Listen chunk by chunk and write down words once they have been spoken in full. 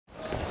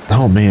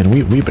Oh man,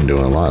 we've been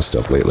doing a lot of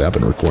stuff lately. I've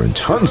been recording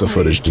tons of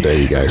footage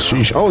today, you guys.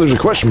 Sheesh. Oh, there's a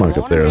question mark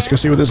up there. Let's go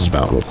see what this is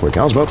about real quick.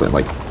 I was about to,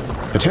 like,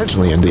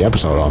 potentially end the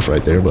episode off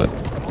right there, but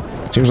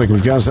seems like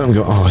we've got something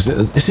to go. Oh, is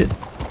it?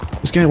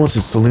 This guy wants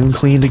his saloon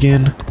cleaned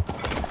again?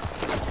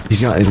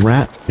 He's got a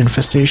rat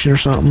infestation or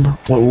something?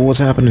 What's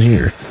happening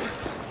here?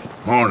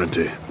 Morning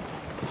to you.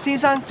 先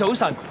生早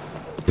晨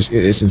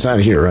It's inside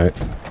of here, right?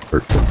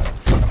 Or,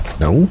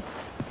 no?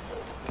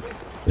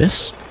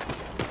 This?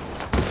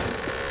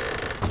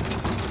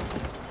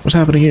 What's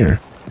happening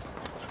here?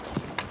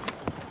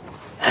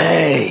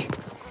 Hey,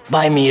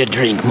 buy me a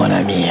drink, mon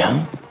ami,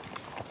 huh?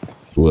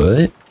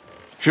 What?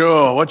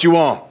 Sure, what you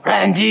want?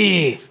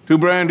 Randy! 2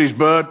 brandies,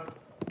 bud.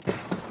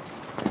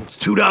 It's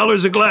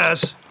 $2 a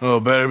glass. Oh,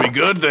 better be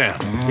good then.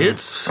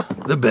 It's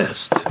the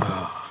best.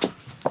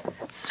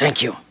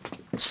 Thank you.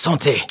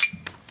 Santé.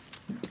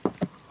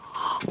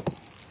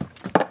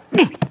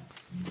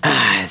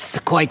 It's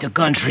quite a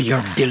country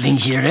you're building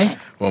here, eh?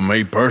 Well,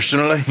 me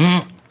personally?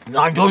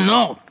 I don't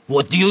know.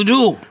 What do you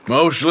do?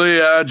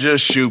 Mostly, I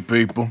just shoot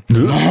people.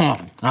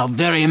 How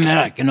very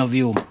American of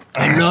you.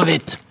 I love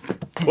it.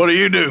 What do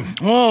you do?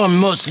 Oh,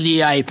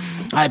 mostly I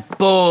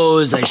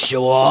pose, I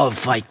show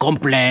off, I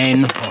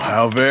complain.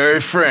 How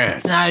very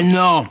French. I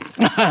know.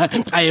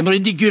 I am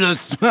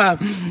ridiculous.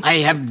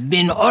 I have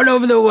been all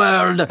over the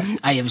world.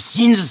 I have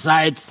seen the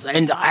sights,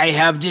 and I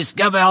have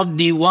discovered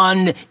the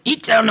one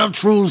eternal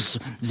truth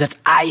that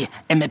I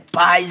am a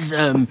pies,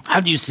 how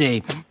do you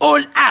say,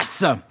 all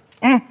ass.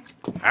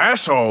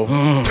 Asshole.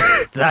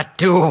 That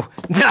too.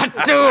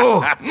 That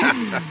too.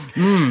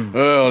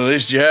 Well, at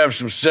least you have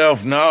some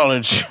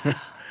self-knowledge.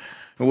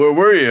 Where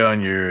were you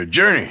on your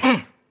journey?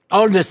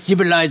 All the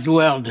civilized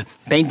world.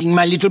 Painting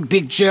my little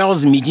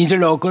pictures, meeting the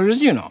locals,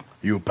 you know.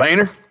 You a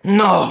painter?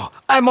 No,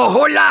 I'm a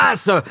whole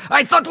ass.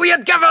 I thought we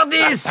had covered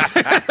this.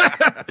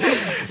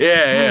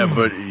 Yeah,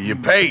 but you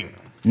paint.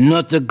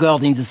 Not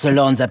according to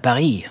salons at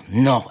Paris.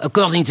 No,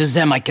 according to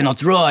them, I cannot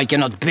draw, I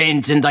cannot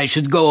paint, and I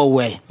should go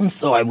away. And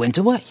so I went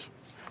away.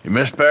 You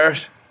miss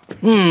Paris?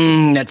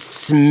 That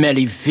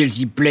smelly,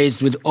 filthy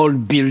place with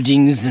old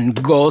buildings and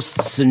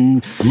ghosts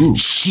and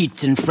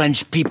shit and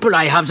French people.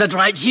 I have that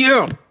right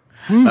here.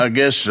 I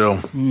guess so.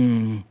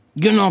 You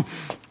know,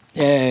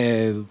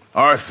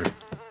 Arthur.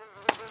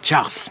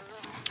 Charles.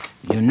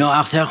 You know,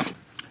 Arthur?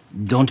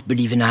 Don't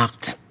believe in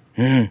art.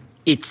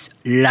 It's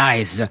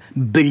lies.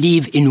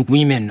 Believe in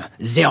women.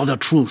 They're the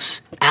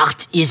truth.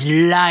 Art is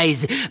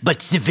lies, but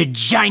the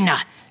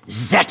vagina,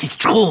 that is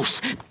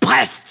truth.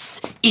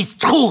 Breasts is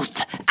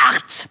truth.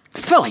 Art,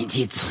 it's for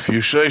idiots. If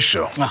you say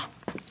so. Ah,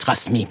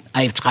 trust me,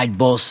 I've tried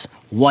both.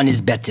 One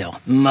is better.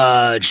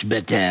 Much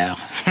better.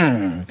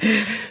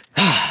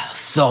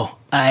 So,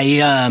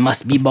 I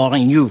must be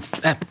boring you.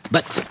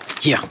 But,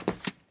 here.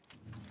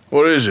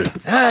 What is it?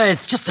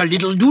 It's just a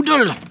little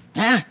doodle.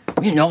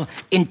 You know,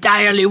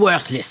 entirely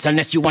worthless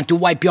unless you want to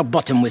wipe your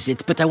bottom with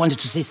it. But I wanted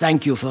to say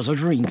thank you for the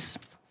drinks.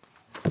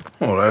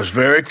 Well, that's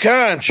very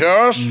kind,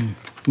 Charles.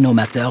 No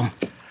matter.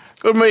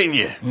 Good meeting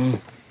you.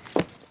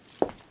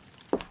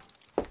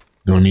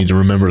 Gonna need to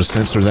remember to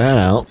censor that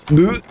out.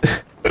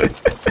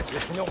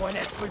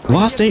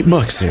 Lost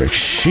 $8 there.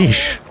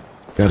 Sheesh.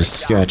 Got a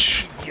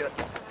sketch.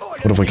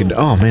 What if we can...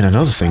 Oh, man,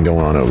 another thing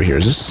going on over here.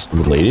 Is this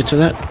related to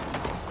that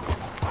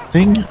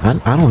thing? I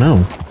don't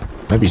know.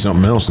 Might be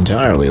something else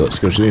entirely. Let's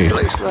go see.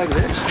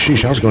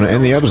 Sheesh, I was going to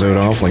end the episode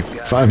off like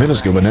 5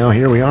 minutes ago, but now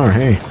here we are.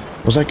 Hey,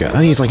 what's that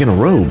guy? He's like in a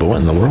robe, but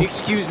what in the world?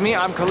 Excuse me,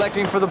 I'm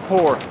collecting for the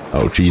poor.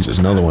 Oh, Jesus,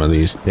 another one of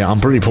these. Yeah,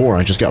 I'm pretty poor.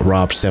 I just got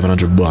robbed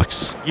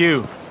 $700.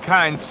 You,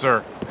 kind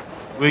sir,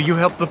 will you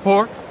help the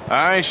poor?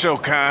 I ain't so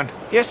kind.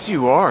 Yes,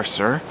 you are,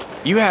 sir.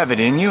 You have it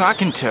in you, I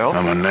can tell.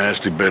 I'm a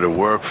nasty bit of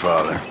work,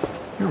 Father.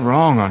 You're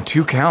wrong on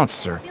 2 counts,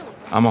 sir.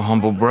 I'm a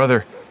humble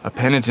brother, a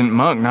penitent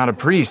monk, not a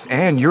priest,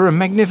 and you're a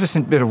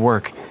magnificent bit of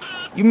work.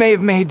 You may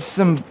have made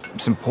some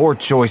poor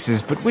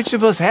choices, but which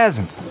of us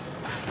hasn't?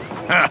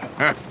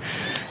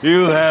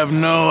 You have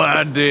no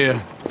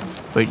idea.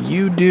 But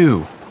you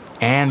do,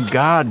 and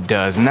God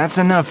does, and that's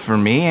enough for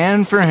me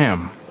and for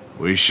him.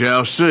 We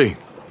shall see.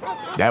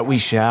 That we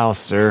shall,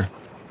 sir.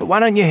 But why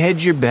don't you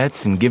hedge your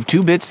bets and give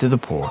 2 bits to the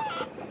poor?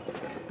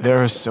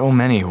 There are so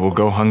many who will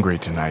go hungry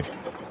tonight.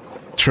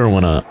 Sure,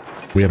 why not?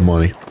 We have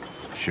money.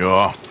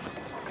 Sure.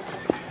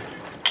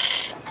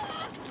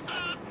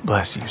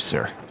 Bless you,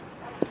 sir.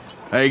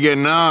 How you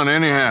getting on,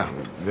 anyhow?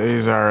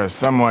 These are a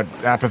somewhat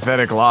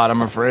apathetic lot,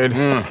 I'm afraid.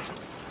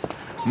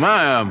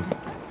 My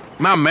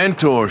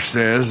mentor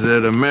says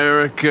that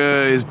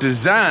America is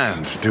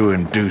designed to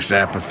induce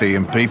apathy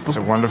in people. It's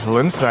a wonderful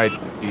insight.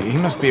 He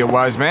must be a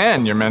wise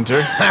man, your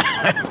mentor.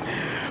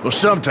 Well,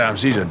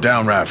 sometimes he's a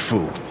downright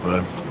fool,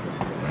 but,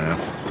 well,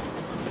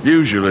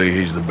 usually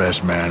he's the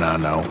best man I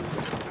know.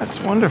 That's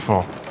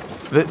wonderful.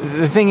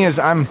 The thing is,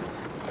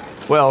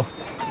 well,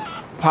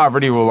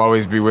 poverty will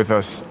always be with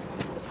us.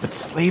 But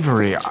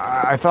slavery,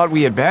 I thought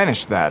we had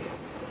banished that.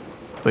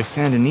 But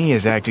Saint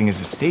Denis is acting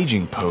as a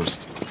staging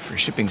post for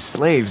shipping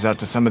slaves out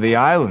to some of the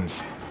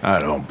islands. I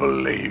don't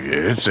believe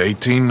you. It's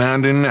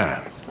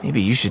 1899.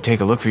 Maybe you should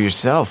take a look for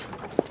yourself.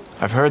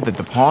 I've heard that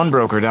the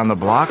pawnbroker down the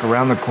block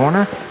around the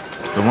corner,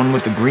 the one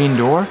with the green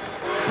door,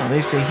 well, they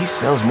say he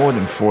sells more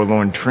than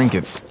forlorn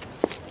trinkets.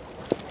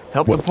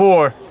 Help the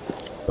poor.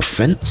 The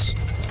fence?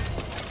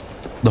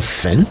 The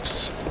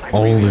fence?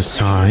 All this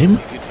time?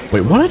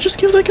 Wait, what? I just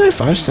give that guy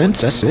 5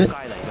 cents? That's it?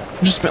 I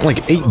just spent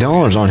like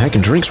 $8 on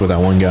heckin' drinks with that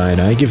one guy,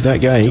 and I give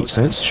that guy 8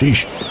 cents?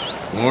 Sheesh.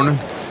 Morning.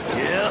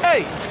 Yeah.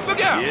 Hey,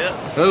 look out! Yeah.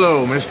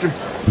 Hello, mister.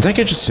 Did that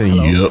guy just say,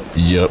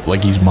 yup,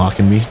 like he's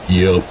mocking me?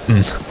 Yup.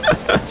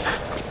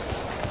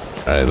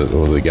 Alright,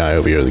 the guy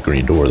over here, the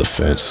green door, the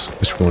fence.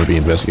 Guess we're going to be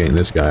investigating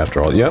this guy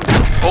after all. Yep.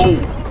 Oh!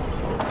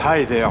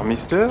 Hi there,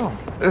 mister.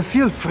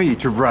 Feel free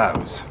to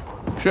browse.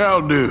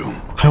 Shall do.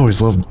 I always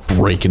love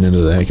breaking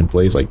into the heckin'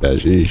 place like that,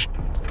 sheesh.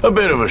 A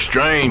bit of a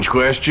strange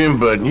question,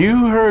 but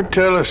you heard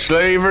tell of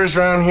slavers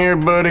around here,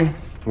 buddy?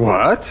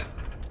 What?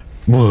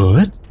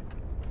 What?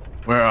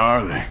 Where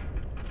are they?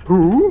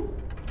 Who?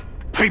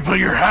 People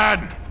you're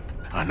hiding.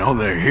 I know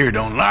they're here,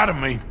 don't lie to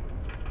me.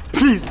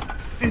 Please,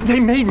 they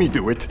made me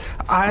do it.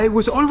 I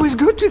was always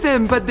good to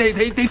them, but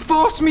they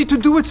forced me to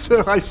do it,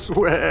 sir, I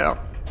swear.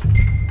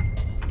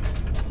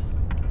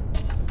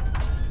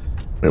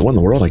 Wait, what in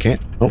the world? I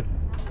can't. Oh.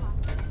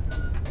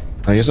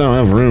 I guess I don't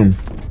have room.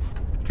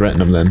 Threaten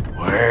them then.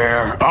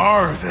 Where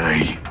are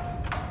they?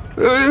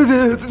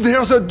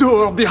 There's a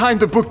door behind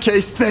the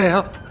bookcase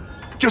there.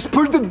 Just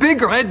pull the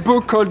big red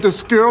book called The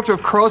Scourge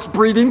of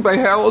Crossbreeding by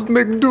Harold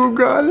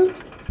McDougall.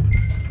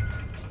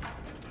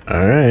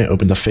 Alright,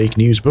 open the fake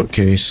news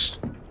bookcase.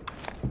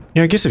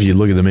 Yeah, I guess if you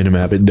look at the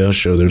minimap, it does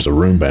show there's a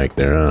room back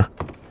there, huh?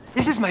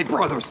 This is my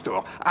brother's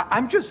store.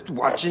 I'm just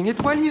watching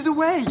it while he's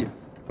away.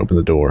 Open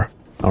the door.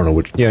 I don't know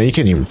which... Yeah, you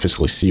can't even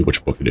physically see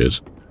which book it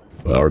is.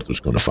 But Arthur's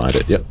going to find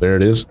it. Yep, there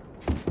it is.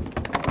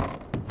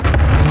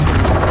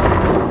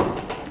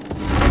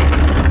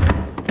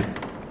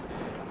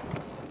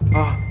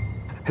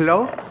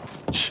 Hello?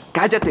 Shh,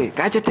 cállate,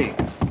 cállate.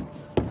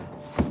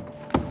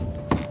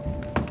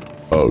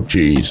 Oh,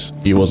 jeez.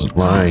 He wasn't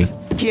lying.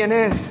 ¿Quién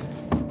es?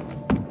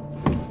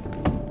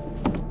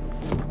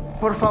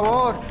 Por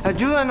favor,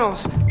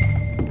 ayúdanos.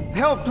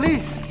 Help,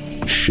 please.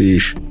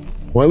 Sheesh.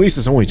 Well, at least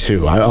it's only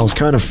 2. I was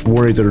kind of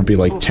worried there'd be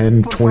like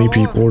 10, 20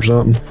 people or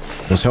something.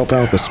 Let's help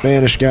out the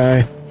Spanish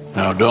guy.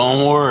 Now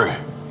don't worry.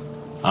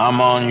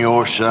 I'm on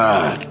your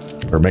side.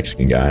 Or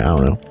Mexican guy, I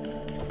don't know.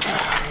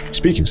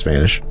 Speaking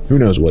Spanish. Who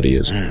knows what he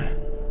is?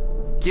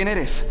 ¿Quién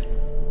eres?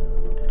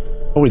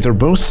 Oh wait, they're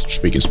both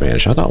speaking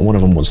Spanish. I thought one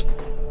of them was...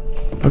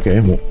 Okay,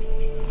 well...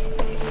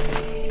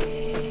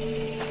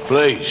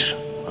 Please,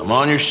 I'm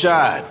on your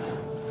side.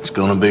 It's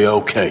gonna be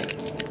okay.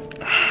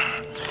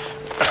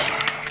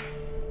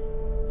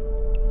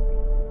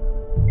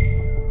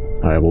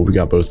 Alright, well, we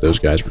got both those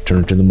guys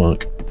returned to the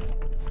monk.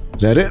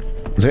 Is that it?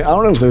 I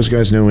don't know if those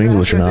guys know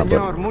English or not,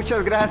 but...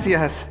 Muchas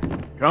gracias.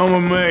 Come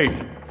with me.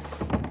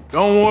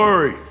 Don't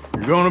worry.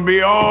 You're gonna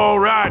be all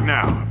right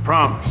now, I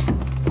promise.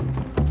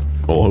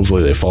 Well,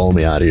 hopefully they follow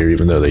me out of here,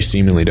 even though they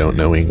seemingly don't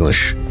know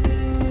English.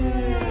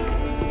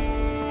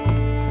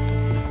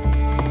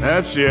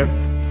 That's it.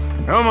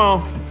 Come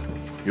on.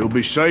 You'll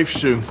be safe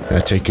soon. I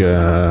take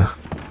Oh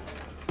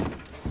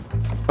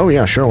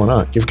yeah, sure, why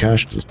not? Give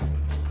cash to... Is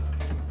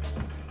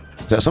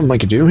that something I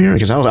could do here?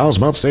 Because I was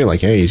about to say,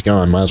 like, hey, he's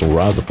gone, might as well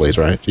rob the place,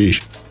 right?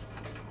 Jeez.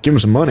 Give him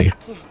some money.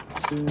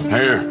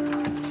 Here.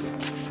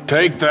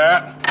 Take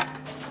that.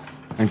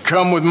 And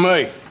come with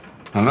me.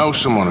 I know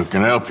someone who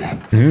can help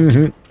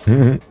you.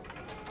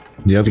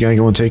 The other guy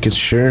going to take his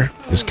share?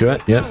 His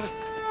cut? Yep.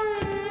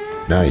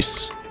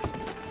 Nice.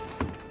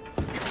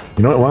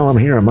 You know what? While I'm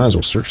here, I might as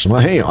well search some...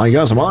 Hey, I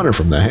got some honor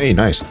from that. Hey,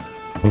 nice.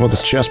 What about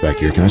this chest back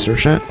here? Can I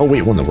search that? Oh,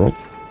 wait, what in the world?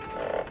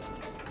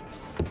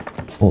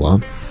 Hold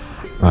on.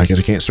 Oh, I guess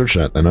I can't search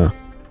that then,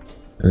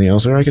 Anything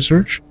else there I can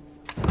search?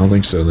 I don't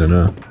think so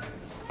then,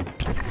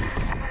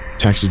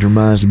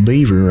 Taxidermized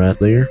beaver right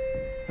there.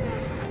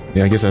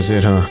 Yeah, I guess that's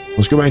it, huh?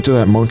 Let's go back to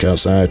that monk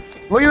outside.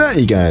 Look at that,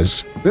 you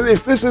guys.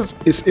 If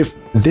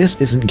this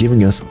isn't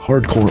giving us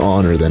hardcore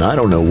honor, then I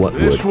don't know what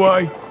would. This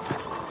way.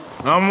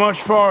 Not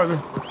much farther.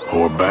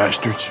 Poor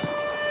bastards.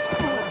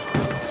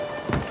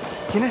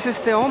 ¿Quién es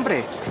este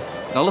hombre?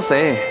 No lo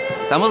sé.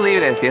 Estamos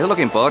libres y eso es lo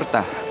que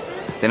importa.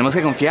 Tenemos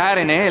que confiar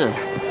en él.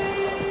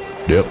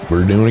 Yep,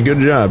 we're doing a good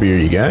job here,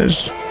 you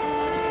guys.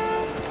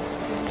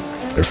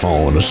 They're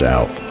following us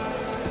out.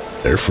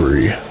 They're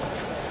free.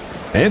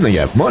 And they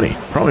got money.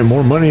 Probably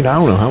more money. I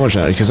don't know how much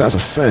that, because that's a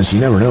fence. You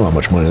never know how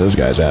much money those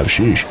guys have.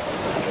 Sheesh.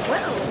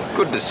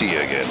 Good to see you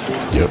again.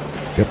 Yep,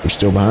 they're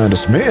still behind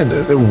us. Man,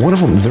 one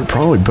of them, they're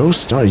probably both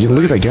started. You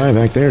look at that guy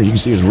back there, you can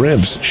see his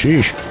ribs.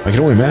 Sheesh. I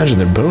can only imagine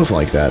they're both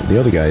like that. The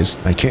other guys,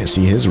 I can't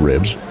see his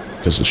ribs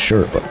because of his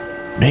shirt, but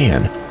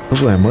man,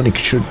 hopefully that money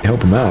should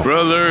help him out.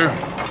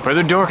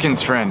 Brother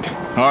Dorkin's friend.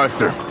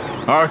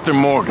 Arthur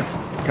Morgan.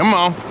 Come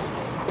on.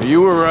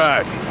 You were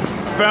right.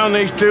 Found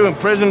these two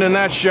imprisoned in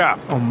that shop.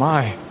 Oh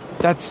my.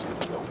 That's...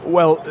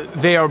 Well,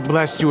 they are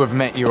blessed to have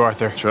met you,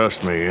 Arthur.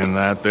 Trust me, in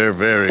that they're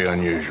very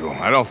unusual.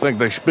 I don't think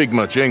they speak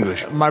much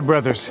English. My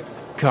brothers,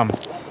 come.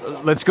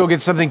 Let's go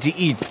get something to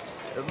eat.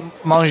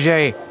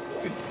 Manger.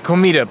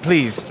 comida,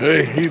 please.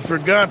 Hey, he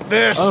forgot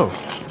this. Oh,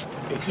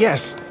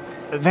 yes.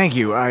 Thank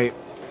you.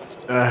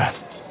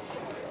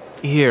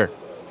 Here.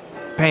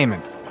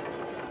 Payment.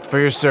 For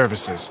your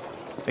services.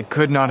 I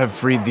could not have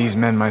freed these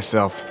men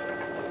myself.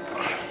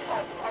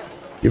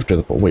 Give to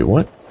the poor. Wait,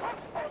 what?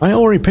 I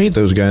already paid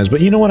those guys,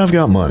 but you know what? I've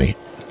got money.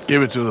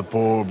 Give it to the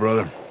poor,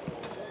 brother.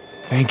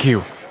 Thank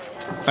you.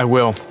 I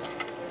will.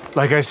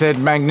 Like I said,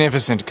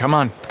 magnificent. Come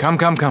on. Come.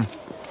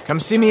 Come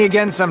see me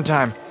again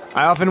sometime.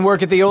 I often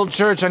work at the old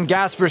church on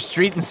Gasper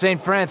Street in St.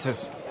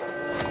 Francis.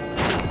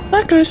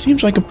 That guy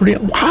seems like a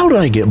pretty... How did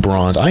I get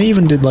bronze? I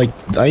even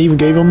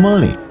gave him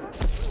money.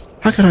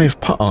 How could I have...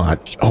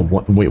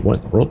 what? Wait, what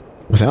in the world?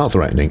 Without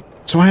threatening.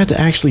 So I had to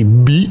actually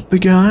beat the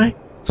guy?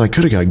 So I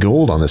could have got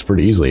gold on this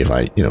pretty easily if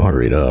I,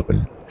 hurried up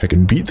and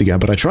heckin' beat the guy.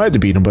 But I tried to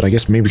beat him, but I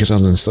guess maybe because I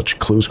was in such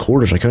close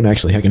quarters, I couldn't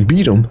actually heckin'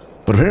 beat him.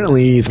 But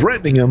apparently,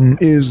 threatening him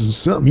is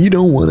something you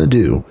don't want to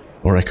do.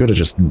 Or I could have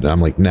just... I'm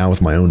like, now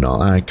with my own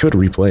knowledge, I could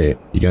replay it.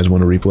 You guys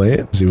want to replay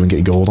it? See if we can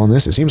get gold on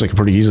this? It seems like a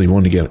pretty easy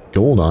one to get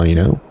gold on,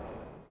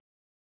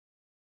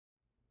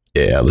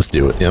 Yeah, let's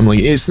do it. I'm like,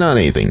 it's not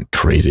anything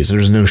crazy. So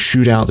there's no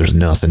shootout. There's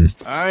nothing.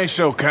 I ain't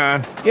so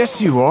kind.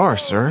 Yes, you are,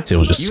 sir. So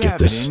we'll just you skip have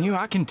this. It in you,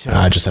 I can tell.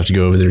 I just have to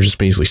go over there, just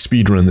basically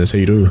speedrun this.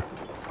 Hey, dude.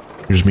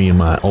 Here's me in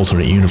my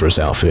alternate universe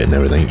outfit and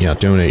everything. Yeah,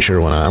 donate, sure,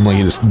 why not? I'm like,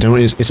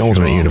 it's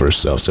alternate universe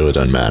stuff, so it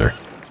doesn't matter.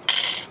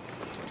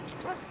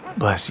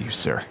 Bless you,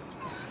 sir.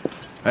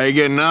 How you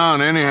getting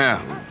on, anyhow?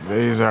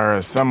 These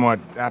are somewhat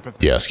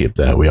apathetic. Yeah, skip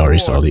that. We already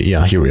saw the...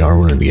 Yeah, here we are.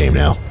 We're in the game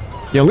now.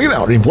 Yeah, look at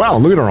that. Wow,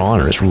 look at our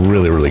honor. It's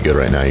really, really good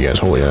right now, you guys.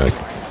 Holy heck.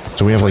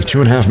 So we have like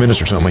 2.5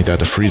 minutes or something like that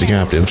to free the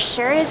captives.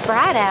 Sure is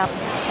bright out.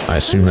 I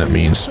assume that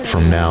means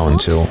from now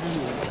until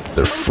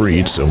they're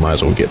freed, so might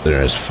as well get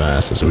there as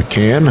fast as we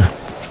can.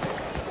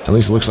 At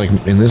least it looks like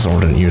in this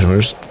alternate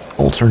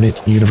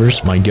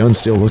universe, my gun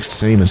still looks the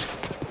same as...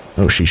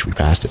 Oh, sheesh, we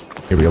passed it.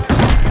 Here we go.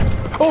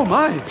 Oh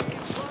my!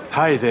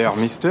 Hi there,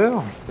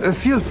 mister.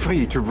 Feel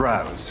free to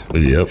browse.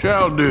 Yep.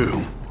 Shall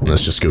do.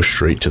 Let's just go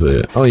straight to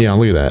the... Oh yeah,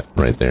 look at that,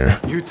 right there.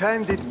 You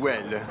timed it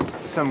well.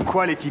 Some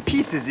quality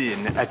pieces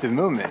in at the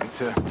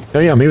moment. Oh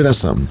yeah, maybe that's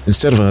something.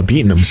 Instead of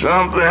beating them.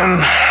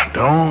 Something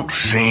don't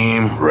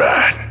seem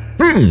right.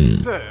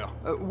 Sir,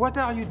 what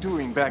are you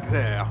doing back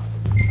there?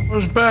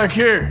 What's back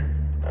here?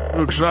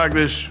 Looks like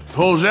this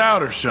pulls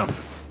out or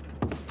something.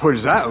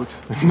 Pulls out?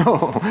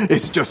 No,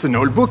 it's just an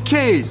old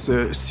bookcase.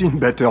 Seen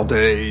better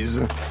days.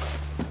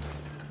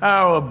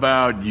 How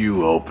about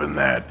you open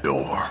that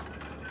door?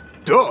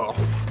 Door?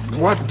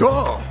 What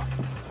door?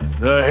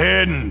 The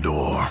hidden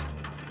door.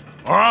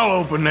 Or I'll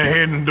open the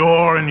hidden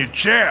door in your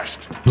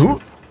chest.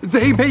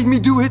 They made me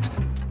do it.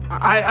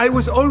 I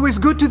was always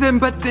good to them,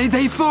 but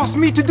they forced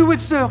me to do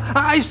it, sir.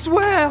 I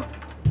swear.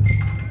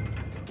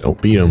 Don't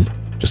beat him.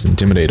 Just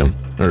intimidate him.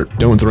 Or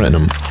don't threaten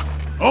him.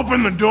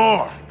 Open the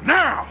door,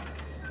 now!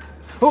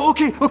 Oh,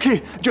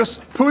 okay.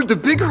 Just pull the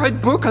big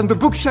red book on the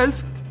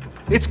bookshelf.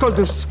 It's called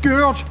The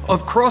Scourge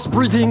of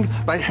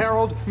Crossbreeding by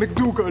Harold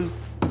McDougall.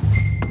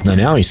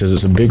 Now he says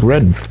it's a big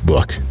red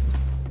book.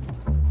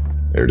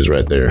 There it is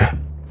right there.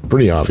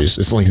 Pretty obvious.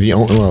 It's like the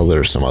only... Well,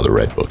 there's some other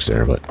red books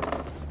there, but...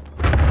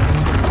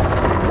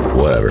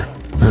 Whatever.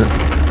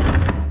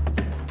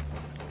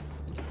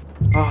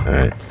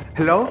 Alright.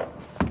 Hello?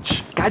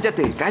 Shh,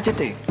 cállate.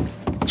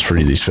 Let's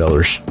free these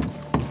fellers.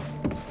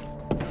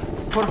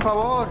 Por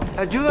favor,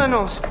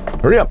 ayúdanos.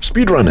 Hurry up,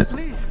 speedrun it.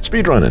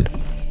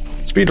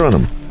 Speedrun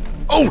him.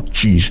 Oh,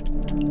 jeez.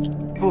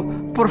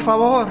 Por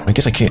favor. I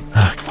guess I can't...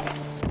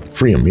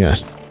 free him,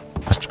 yes.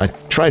 I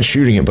tried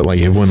shooting it, but like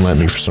it wouldn't let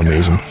me for some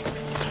reason.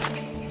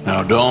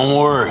 Now don't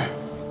worry.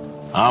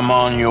 I'm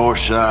on your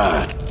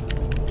side.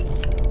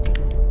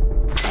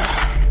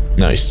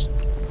 Nice.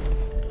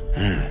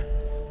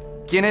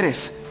 ¿Quién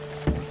eres?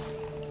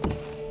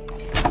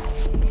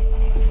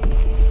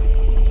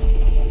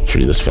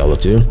 Free this fella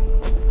too.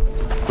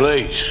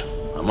 Please,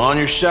 I'm on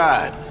your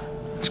side.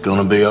 It's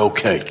gonna be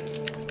okay.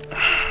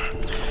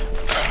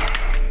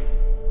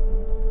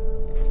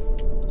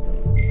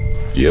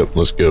 Yep,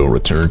 let's go.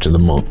 Return to the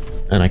monk.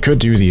 And I could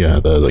do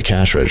the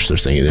cash register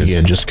thing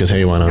again, just because,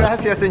 hey, why not?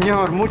 Gracias,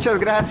 señor. Muchas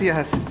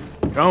gracias.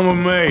 Come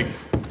with me.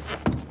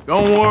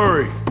 Don't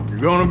worry. You're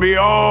gonna be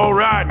all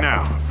right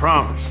now. I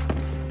promise.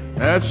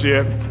 That's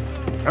it.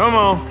 Come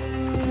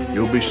on.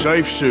 You'll be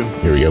safe soon.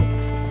 Here we go.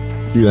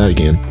 Do that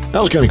again. That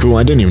was kind of cool.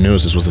 I didn't even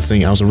notice this was the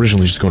thing. I was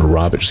originally just going to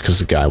rob it just because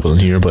the guy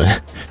wasn't here, but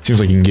it seems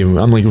like you can give him...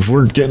 I'm like, if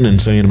we're getting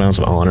insane amounts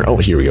of honor... Oh,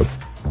 here we go.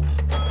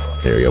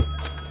 There we go.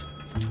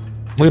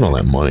 Look at all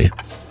that money.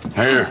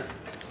 Here.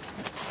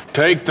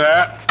 Take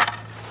that.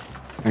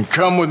 And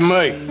come with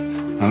me.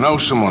 I know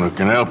someone who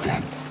can help you.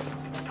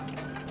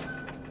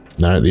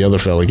 Alright, the other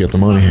fella get the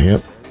money.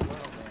 Yep.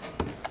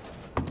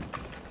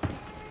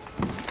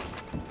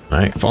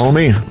 Alright, follow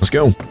me. Let's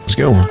go. Let's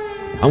go.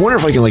 I wonder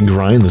if I can, like,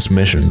 grind this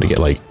mission to get,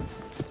 like,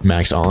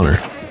 max honor.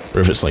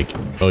 Or if it's like,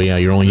 oh yeah,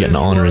 you're only getting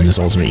honor in this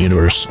alternate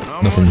universe.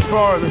 Nothing.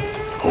 Farther.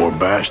 Poor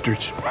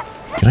bastards.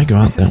 Can I go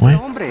out that way?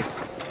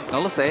 No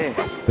lo sé.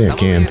 Yeah, I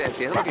can.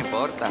 Si es lo que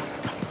importa.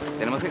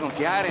 Tenemos que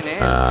confiar en él.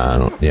 I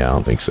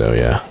don't think so,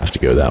 yeah. I have to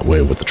go that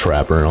way with the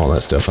trapper and all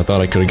that stuff. I thought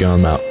I could have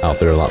gone out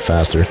there a lot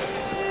faster.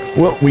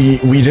 Well, we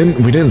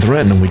didn't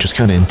threaten him, we just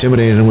kind of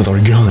intimidated him with our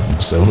gun,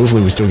 so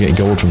hopefully we still get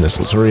gold from this.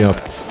 Let's hurry up.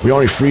 We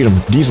already freed him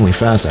decently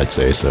fast, I'd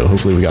say, so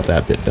hopefully we got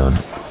that bit done.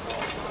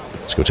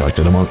 Let's go talk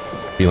to the monk.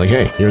 Be like,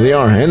 hey, here they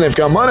are, and they've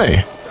got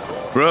money!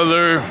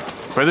 Brother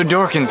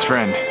Dorkin's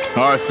friend.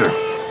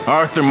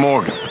 Arthur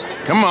Morgan.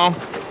 Come on.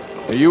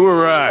 You were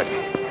right.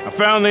 I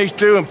found these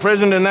two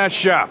imprisoned in that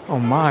shop. Oh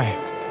my.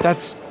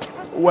 That's...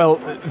 Well,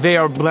 they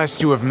are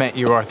blessed to have met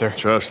you, Arthur.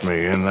 Trust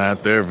me, in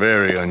that they're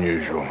very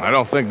unusual. I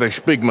don't think they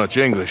speak much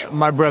English.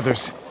 My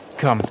brothers,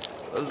 come.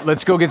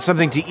 Let's go get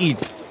something to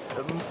eat.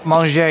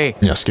 Manger.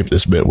 Yeah, skip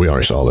this bit, we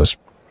already saw this.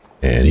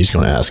 And he's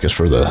gonna ask us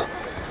for the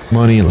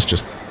money, and let's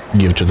just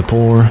give it to the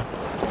poor.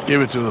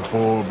 Give it to the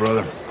poor,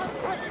 brother.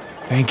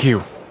 Thank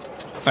you.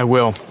 I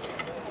will.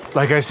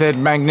 Like I said,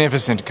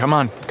 magnificent. Come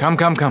on. Come.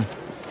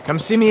 Come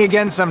see me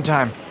again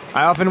sometime.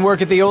 I often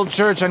work at the old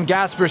church on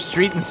Gasper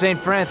Street in St.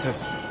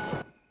 Francis.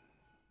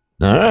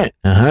 Alright,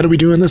 now how do we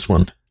do in this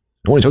one?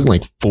 It only took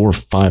like 4 or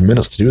 5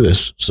 minutes to do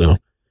this, so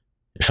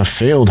if I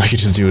failed, I could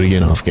just do it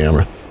again off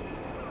camera.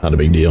 Not a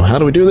big deal. How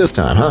do we do this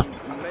time, huh?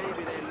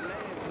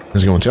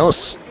 Is it going to tell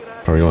us?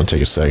 Probably going to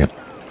take a second.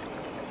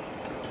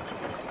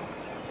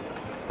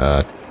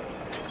 I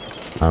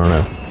don't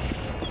know.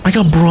 I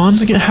got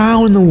bronze again?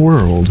 How in the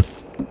world?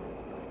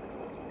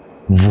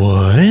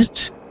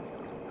 What?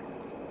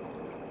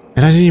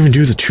 And I didn't even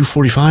do the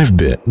 245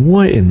 bit.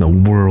 What in the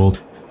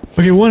world?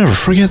 Okay, whatever,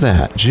 forget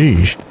that.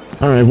 Jeez.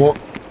 Alright, well,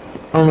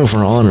 I don't know if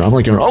our honor, I'm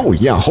like, oh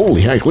yeah,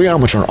 holy heck, look at how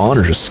much our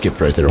honor just skipped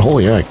right there.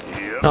 Holy heck.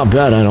 Not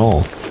bad at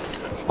all.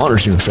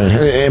 Honor's doing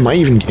fantastic. Am I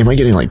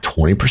getting like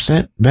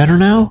 20% better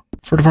now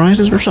for the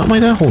prizes or something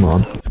like that? Hold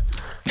on.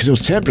 Because it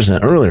was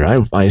 10% earlier.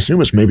 I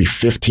assume it's maybe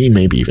 15,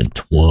 maybe even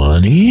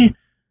 20.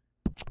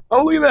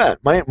 Oh, look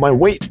at that. My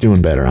weight's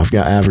doing better. I've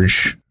got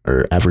average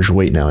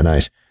weight now.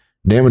 Nice.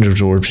 Damage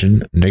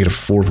absorption, negative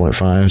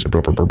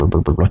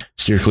 4.5.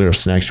 Steer clear of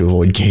snacks to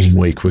avoid gaining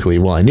weight quickly.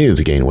 Well, I knew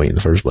to gain weight in the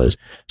first place.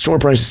 Store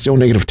price is still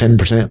negative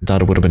 10%.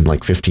 Thought it would have been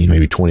like 15,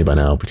 maybe 20 by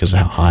now because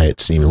of how high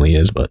it seemingly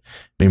is. But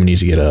maybe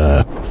needs to get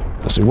a...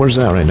 Let's see, where's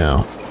that right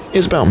now?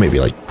 It's about maybe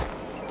like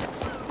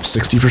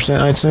 60%,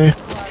 I'd say.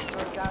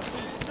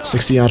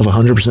 60 out of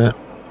 100%.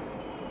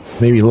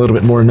 Maybe a little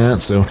bit more than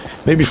that. So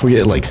maybe if we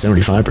get like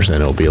 75%,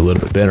 it'll be a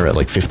little bit better at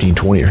like 15,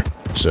 20 or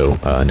so.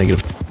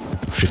 Negative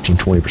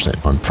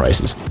 15-20% on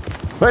prices.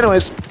 But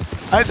anyways,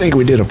 I think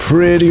we did a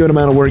pretty good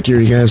amount of work here,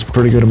 you guys.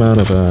 Pretty good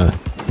amount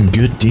of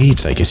good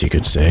deeds, I guess you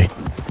could say.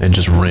 And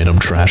just random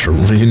trash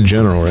in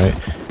general, right?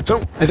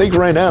 So, I think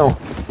right now,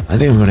 I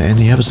think I'm going to end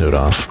the episode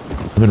off.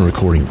 I've been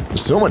recording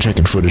so much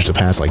heckin' footage the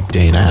past like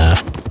day and a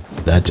half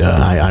that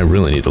I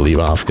really need to leave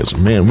off because,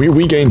 man,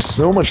 we gained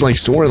so much like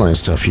storyline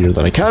stuff here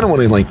that I kind of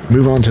want to like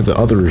move on to the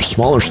other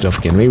smaller stuff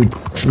again. Maybe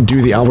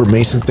do the Albert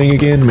Mason thing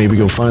again. Maybe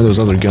go find those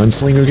other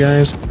gunslinger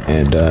guys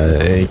and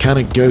kind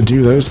of go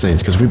do those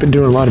things because we've been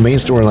doing a lot of main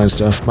storyline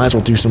stuff. Might as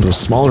well do some of the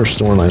smaller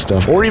storyline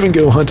stuff or even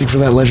go hunting for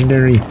that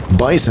legendary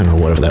bison or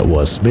whatever that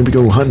was. Maybe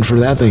go hunting for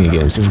that thing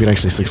again. See if we can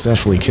actually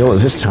successfully kill it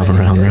this time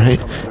around,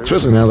 right?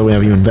 Especially now that we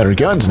have even better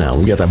guns now.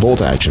 We got that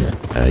bolt action.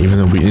 Even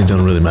though it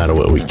doesn't really matter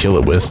what we kill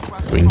it with.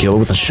 We can kill it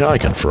with a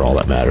shotgun for all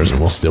that matters, and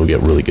we'll still get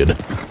really good.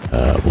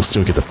 We'll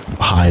still get the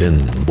hide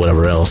and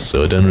whatever else,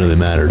 so it doesn't really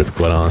matter, to be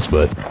quite honest.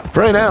 But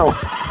for right now,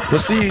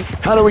 let's see,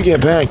 how do we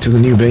get back to the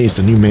new base,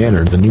 the new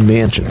manor, the new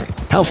mansion?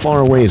 How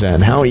far away is that,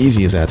 and how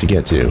easy is that to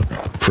get to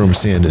from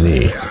Saint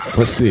Denis?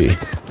 Let's see.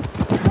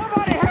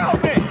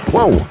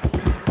 Whoa!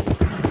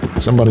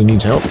 Somebody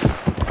needs help.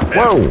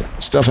 Whoa!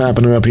 Stuff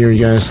happening up here,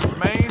 you guys.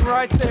 Remain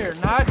right there,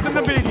 nice and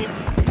obedient.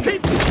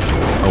 Keep.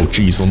 Oh,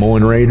 geez,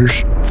 Lemoyne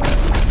Raiders.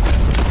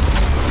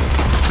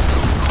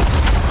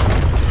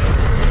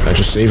 I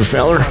just save a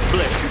feller?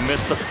 Bless you,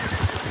 mister.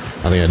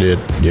 I think I did,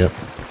 yep.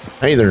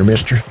 Hey there,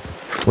 mister.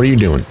 What are you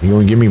doing? You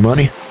gonna give me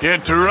money?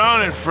 Get to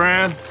running,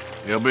 friend.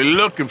 They'll be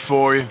looking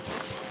for you.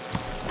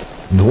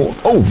 No.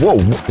 Oh, whoa.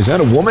 Is that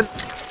a woman?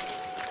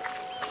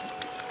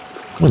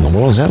 What in the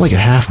world? Is that like a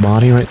half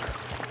body, right?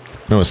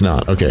 No, it's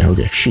not. Okay.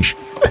 Sheesh.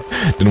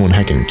 Didn't want to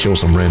hack and kill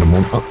some random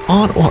woman.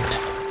 On what?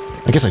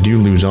 I guess I do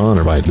lose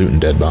honor by looting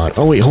dead body.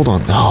 Oh, wait, hold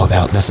on. Oh,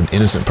 that's an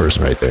innocent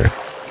person right there.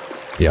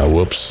 Yeah,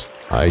 whoops.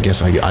 I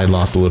guess I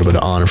lost a little bit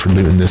of honor for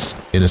looting this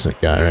innocent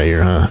guy right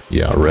here, huh?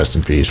 Yeah, rest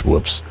in peace.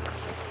 Whoops.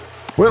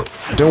 Well,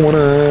 don't want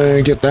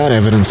to get that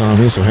evidence on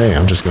me, so hey,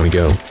 I'm just going to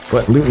go.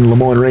 But looting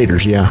Lemoyne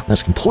Raiders, yeah,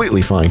 that's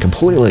completely fine,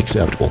 completely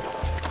acceptable.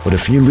 But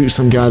if you loot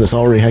some guy that's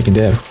already heckin'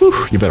 dead,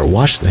 whew, you better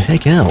watch the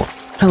heck out.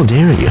 How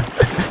dare you?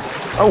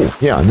 Oh,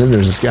 yeah, and then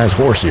there's this guy's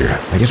horse here.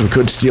 I guess we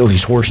could steal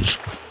these horses.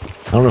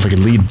 I don't know if I could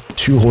lead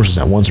 2 horses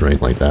at once or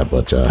anything like that,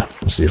 but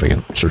let's see if I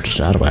can search the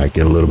saddlebag,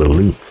 get a little bit of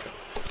loot.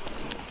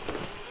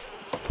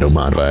 Don't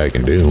mind if I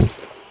can do.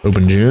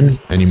 Open gin?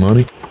 Any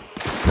money?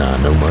 Nah,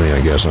 no money,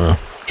 I guess, huh?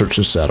 Search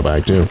this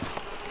saddlebag, too.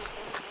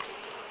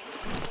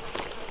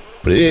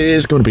 But it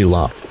is going to be a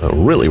lot,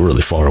 really,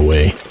 really far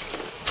away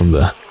from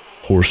the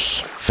horse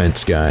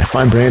fence guy.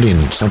 Find Brandy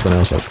and something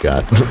else I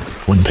forgot.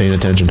 Wasn't paying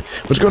attention.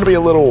 But it's going to be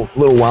a little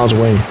while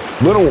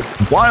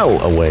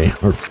away,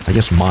 or I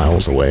guess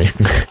miles away.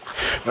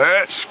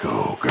 Let's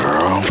go,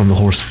 girl. From the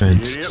horse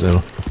fence. Yep.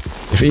 So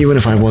even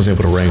if I was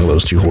able to wrangle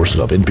those 2 horses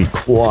up, it'd be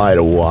quite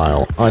a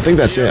while. Oh, I think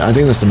that's it. I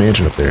think that's the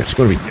mansion up there. It's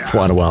going to be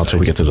quite a while until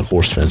we get to the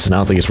horse fence, and I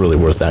don't think it's really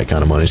worth that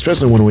kind of money,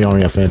 especially when we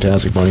already have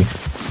fantastic money.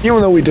 Even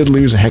though we did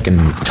lose a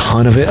heckin'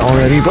 ton of it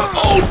already, but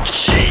oh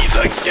jeez,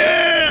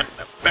 again,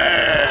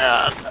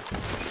 man,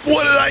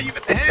 what did I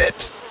even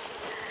hit?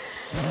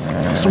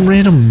 Some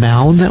random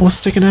mound that was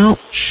sticking out?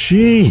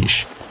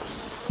 Sheesh,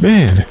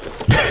 man.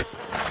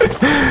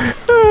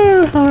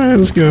 Alright,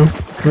 let's go.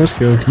 Let's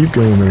go. Keep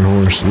going there,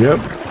 horse. Yep.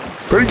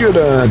 Pretty good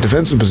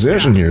defensive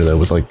position here, though,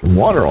 with, like,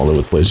 water all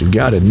over the place. You've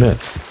got to admit.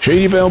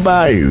 Shady Bell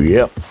Bayou,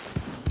 yep.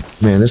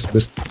 Man,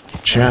 this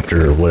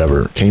chapter, or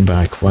whatever, came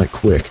by quite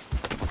quick.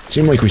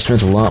 Seemed like we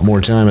spent a lot more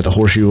time at the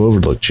Horseshoe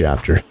Overlook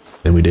chapter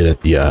than we did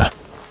at the,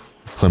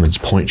 Clemens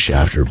Point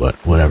chapter, but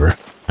whatever.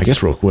 I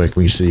guess real quick,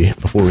 we can see,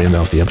 before we end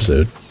off the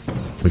episode,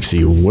 we can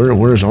see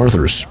where's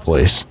Arthur's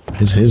place,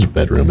 his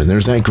bedroom, and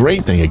there's that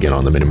great thing again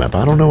on the minimap.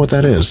 I don't know what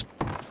that is.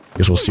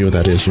 Guess we'll see what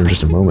that is here in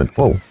just a moment.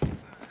 Whoa.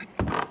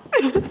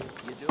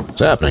 What's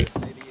happening?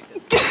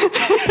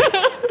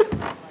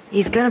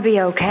 He's gonna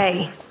be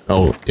okay.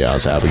 Oh, yeah,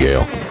 it's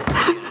Abigail.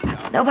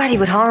 Nobody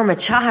would harm a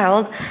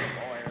child.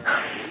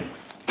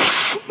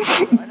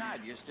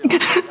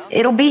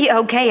 It'll be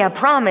okay, I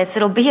promise.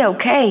 It'll be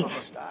okay.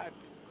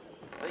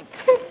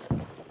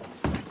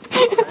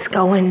 It's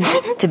going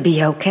to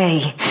be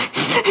okay.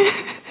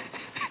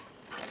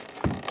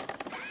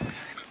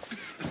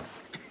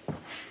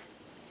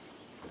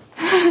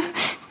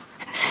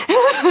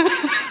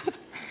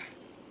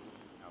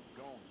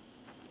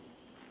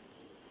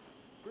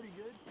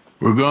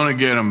 We're gonna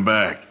get him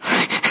back.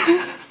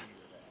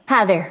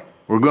 Hi there.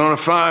 We're gonna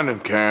find him,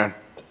 Karen.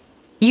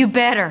 You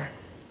better.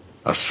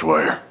 I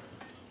swear.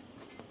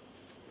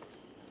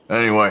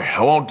 Anyway,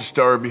 I won't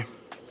disturb you.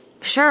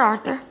 Sure,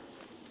 Arthur.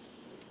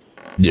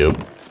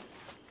 Yep.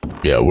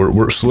 Yeah,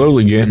 we're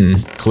slowly getting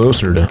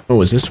closer to...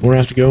 Oh, is this where I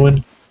have to go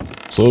in?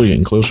 Slowly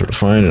getting closer to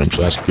finding him,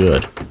 so that's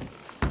good.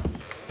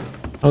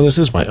 Oh, this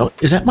is my... Oh,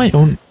 is that my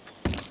own...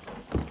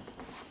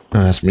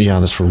 Oh,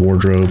 that's for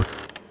wardrobe.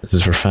 This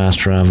is for fast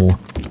travel.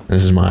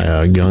 This is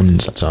my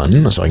guns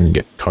son, so I can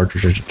get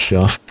cartridges and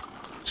stuff.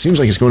 Seems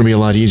like it's going to be a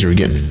lot easier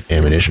getting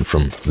ammunition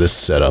from this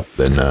setup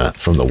than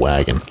from the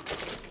wagon.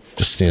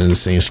 Just stand in the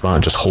same spot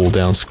and just hold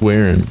down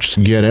square and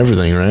just get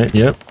everything, right?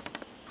 Yep.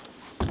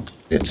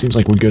 It seems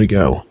like we're good to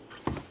go.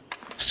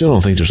 Still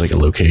don't think there's like a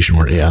location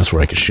where, yeah, that's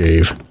where I could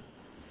shave.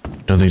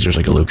 Don't think there's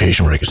like a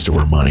location where I could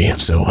store money.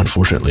 So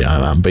unfortunately,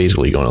 I'm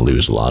basically going to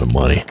lose a lot of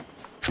money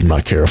if I'm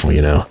not careful,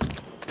 you know.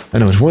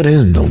 Anyways, what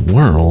in the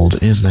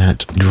world is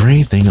that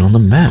gray thing on the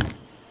map?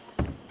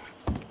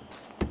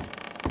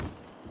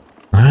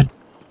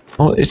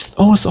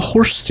 It's a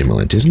horse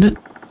stimulant, isn't it?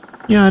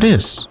 Yeah, it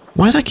is.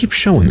 Why does that keep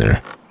showing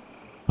there?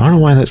 I don't know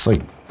why that's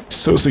like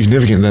so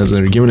significant that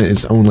they're giving it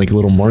its own like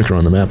little marker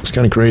on the map. It's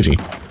kind of crazy.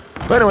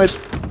 But anyways,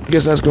 I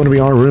guess that's going to be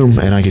our room,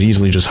 and I could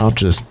easily just hop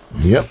to this.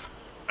 Yep.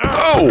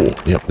 Oh!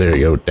 Yep, there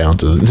you go. Down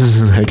to the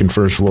heckin'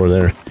 first floor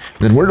there. And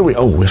then where do we...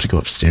 Oh, we have to go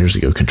upstairs to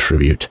go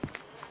contribute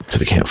to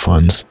the camp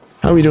funds.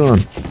 How are we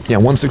doing? Yeah,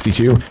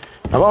 162.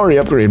 I've already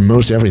upgraded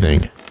most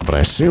everything, but I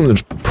assume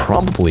there's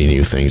probably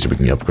new things that we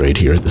can upgrade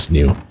here at this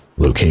new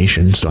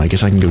location, so I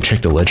guess I can go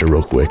check the ledger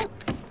real quick,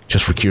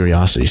 just for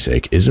curiosity's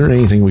sake. Is there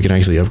anything we can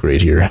actually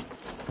upgrade here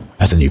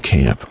at the new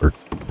camp, or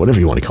whatever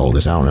you want to call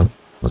this? I don't know.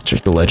 Let's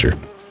check the ledger.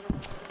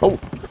 Oh,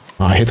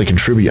 I hit the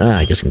contribute.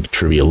 I guess I can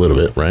contribute a little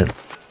bit, right?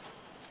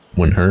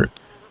 Wouldn't hurt.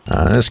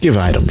 Let's give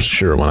items.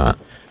 Sure, why not?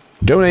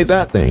 Donate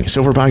that thing.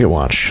 Silver pocket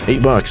watch.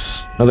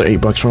 $8. Another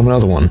 $8 from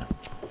another one.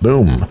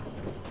 Boom.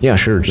 Yeah,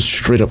 sure. Just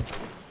straight up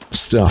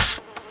stuff.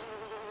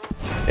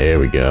 There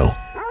we go.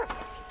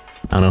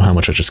 I don't know how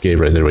much I just gave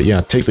right there, but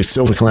yeah, take the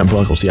silver clamp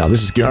buckles. Yeah,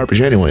 this is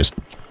garbage anyways.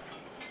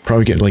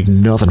 Probably get like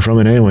nothing from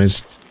it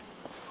anyways.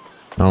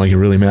 Not like it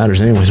really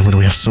matters anyways when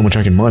we have so much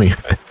heckin' money.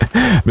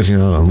 Missing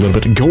out on a little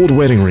bit. Gold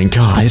wedding ring.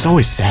 God, it's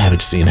always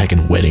savage seeing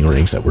heckin' wedding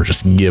rings that we're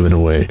just giving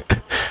away.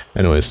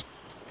 Anyways,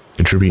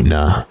 contribute.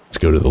 Nah, let's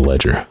go to the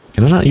ledger.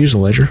 Can I not use the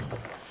ledger?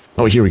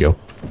 Oh, here we go.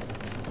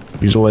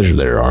 Use the ledger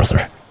there,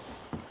 Arthur.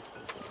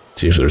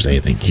 See if there's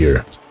anything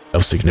here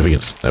of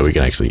significance that we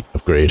can actually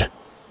upgrade.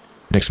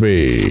 Next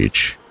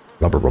page.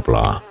 Blah, blah, blah,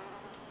 blah.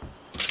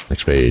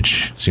 Next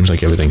page. Seems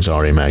like everything's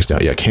already maxed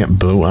out. Yeah, camp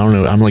boat. I don't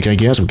know. I'm like, I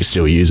guess we could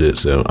still use it.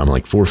 So I'm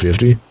like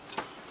 450.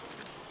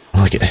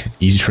 I'm like,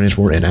 easy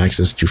transport and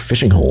access to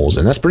fishing holes.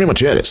 And that's pretty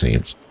much it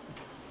seems.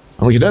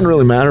 I'm like, it doesn't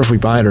really matter if we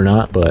buy it or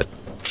not, but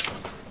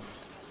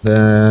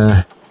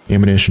the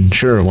ammunition,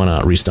 sure, why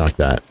not restock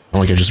that?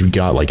 I'm like, I just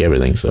got like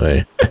everything, so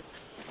hey.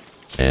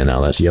 And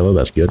now that's yellow.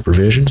 That's good.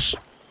 Provisions.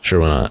 Sure,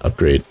 why not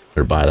upgrade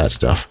or buy that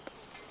stuff?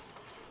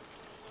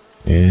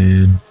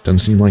 And doesn't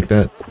seem like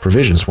that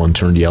provisions one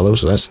turned yellow,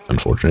 so that's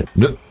unfortunate.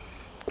 Nope.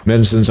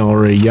 Medicine's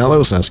already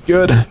yellow, so that's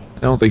good. I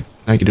don't think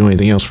I can do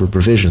anything else for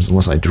provisions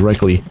unless I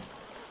directly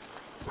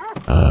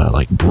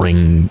like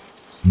bring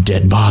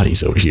dead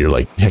bodies over here,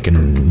 like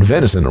heckin'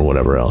 venison or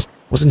whatever else.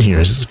 What's in here?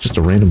 Is this just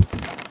a random...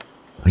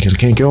 I guess I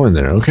can't go in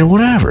there. Okay,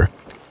 whatever.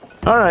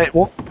 Alright,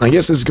 well, I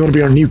guess this is going to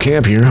be our new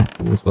camp here,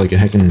 with like a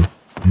heckin'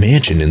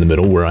 mansion in the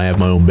middle where I have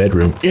my own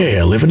bedroom.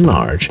 Yeah, living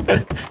large.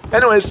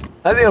 Anyways,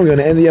 I think I'm going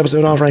to end the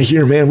episode off right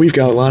here, man. We've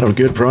got a lot of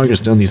good progress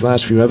done these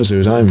last few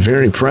episodes. I'm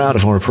very proud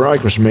of our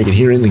progress we're making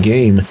here in the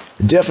game.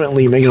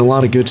 Definitely making a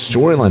lot of good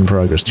storyline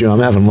progress, too. I'm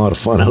having a lot of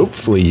fun.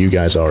 Hopefully you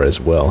guys are as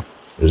well.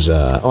 There's,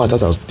 oh, I thought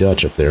that was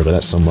Dutch up there, but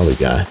that's some other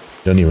guy.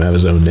 Doesn't even have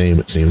his own name,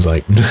 it seems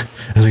like.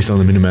 At least on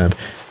the minimap.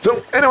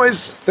 So,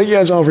 anyways, thank you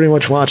guys all very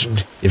much for watching.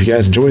 If you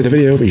guys enjoyed the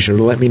video, be sure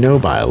to let me know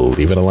by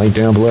leaving a like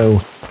down below.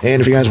 And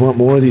if you guys want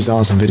more of these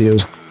awesome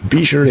videos,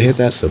 be sure to hit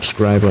that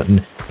subscribe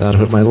button.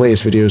 That'll put my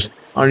latest videos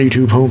on our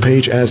YouTube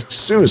homepage as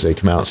soon as they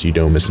come out so you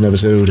don't miss an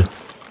episode.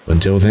 But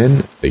until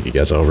then, thank you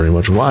guys all very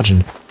much for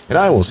watching. And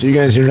I will see you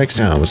guys here next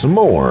time with some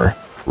more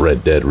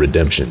Red Dead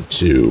Redemption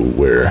 2,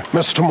 where...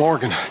 Mr.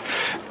 Morgan.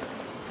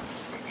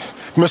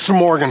 Mr.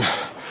 Morgan.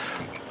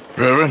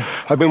 Reverend?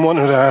 I've been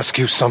wanting to ask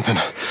you something.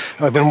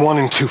 I've been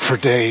wanting to for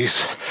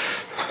days.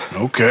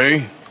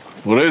 Okay.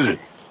 What is it?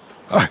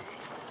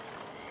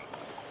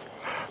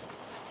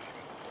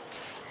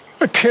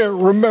 I can't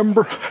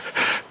remember.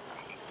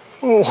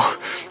 Oh,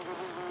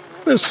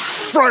 this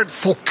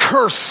frightful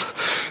curse.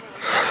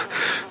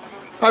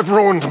 I've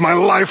ruined my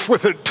life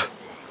with it.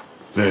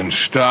 Then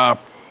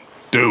stop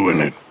doing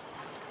it.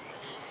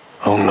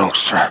 Oh, no,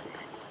 sir.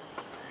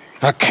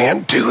 I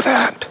can't do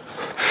that.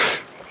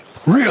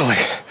 Really.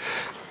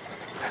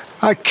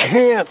 I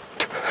can't.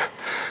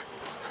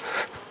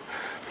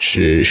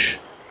 Sheesh.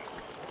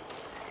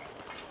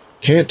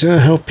 Can't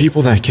help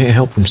people that can't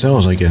help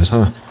themselves, I guess,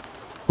 huh?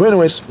 Well,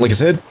 anyways, like I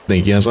said,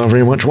 thank you guys all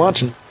very much for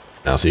watching.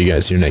 I'll see you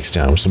guys here next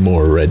time with some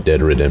more Red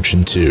Dead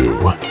Redemption 2.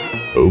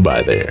 Oh,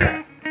 bye there.